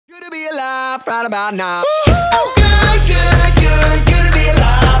alive right about now. Good, good, good, good to be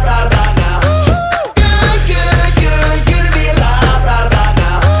alive right about now. Good, good, good, good to be alive right about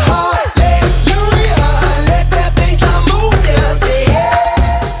now. Hallelujah, let that bassline move, yeah, say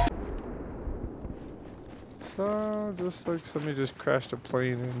yeah. So, just like somebody just crashed a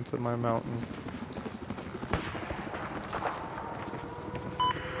plane into my mountain.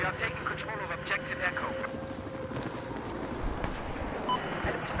 We are taking control of Objective Echo.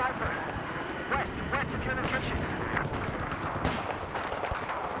 Enemy sniper. West of your location.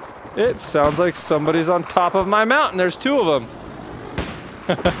 It sounds like somebody's on top of my mountain. There's two of them.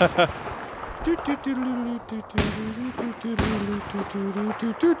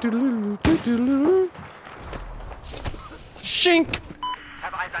 Shink!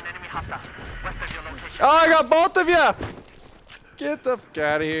 Have eyes on enemy hostile. West of your location. Oh, I got both of you! Get the f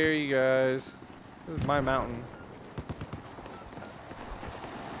out of here, you guys. This is my mountain.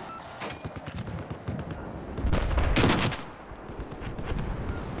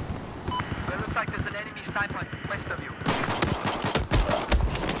 It looks like there's an enemy sniper west of you.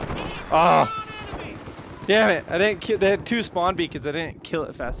 Ah! Damn it! I didn't kill. They had two spawn beacons. I didn't kill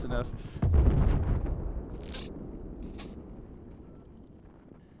it fast enough.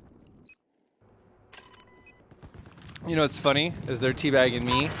 You know what's funny? Is they're teabagging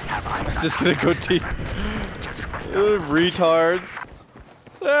me. I'm just gonna go retards.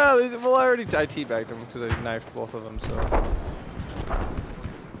 Yeah, well, I teabagged them because I knifed both of them. So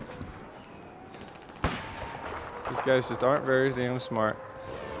these guys just aren't very damn smart.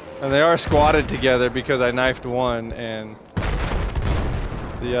 And they are squatted together because I knifed one and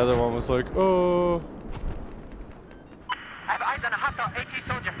the other one was like, oh. Have eyes on a hostile AT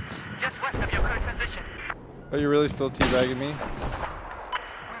soldier just west of your current position. Are you really still teabagging me? We've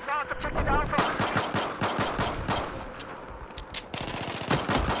lost Objective Alpha.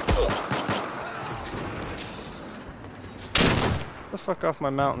 Get the fuck off my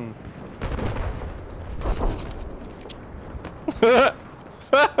mountain. I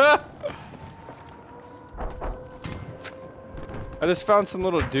just found some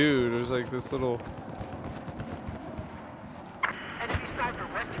little dude. There's like this little. Enemy sniper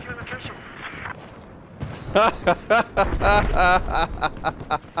west of your location.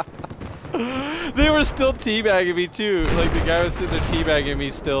 They were still teabagging me too. Like the guy was sitting there teabagging me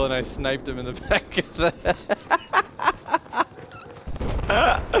still, and I sniped him in the back of the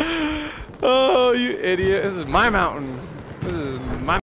head. Oh, you idiot! This is my mountain.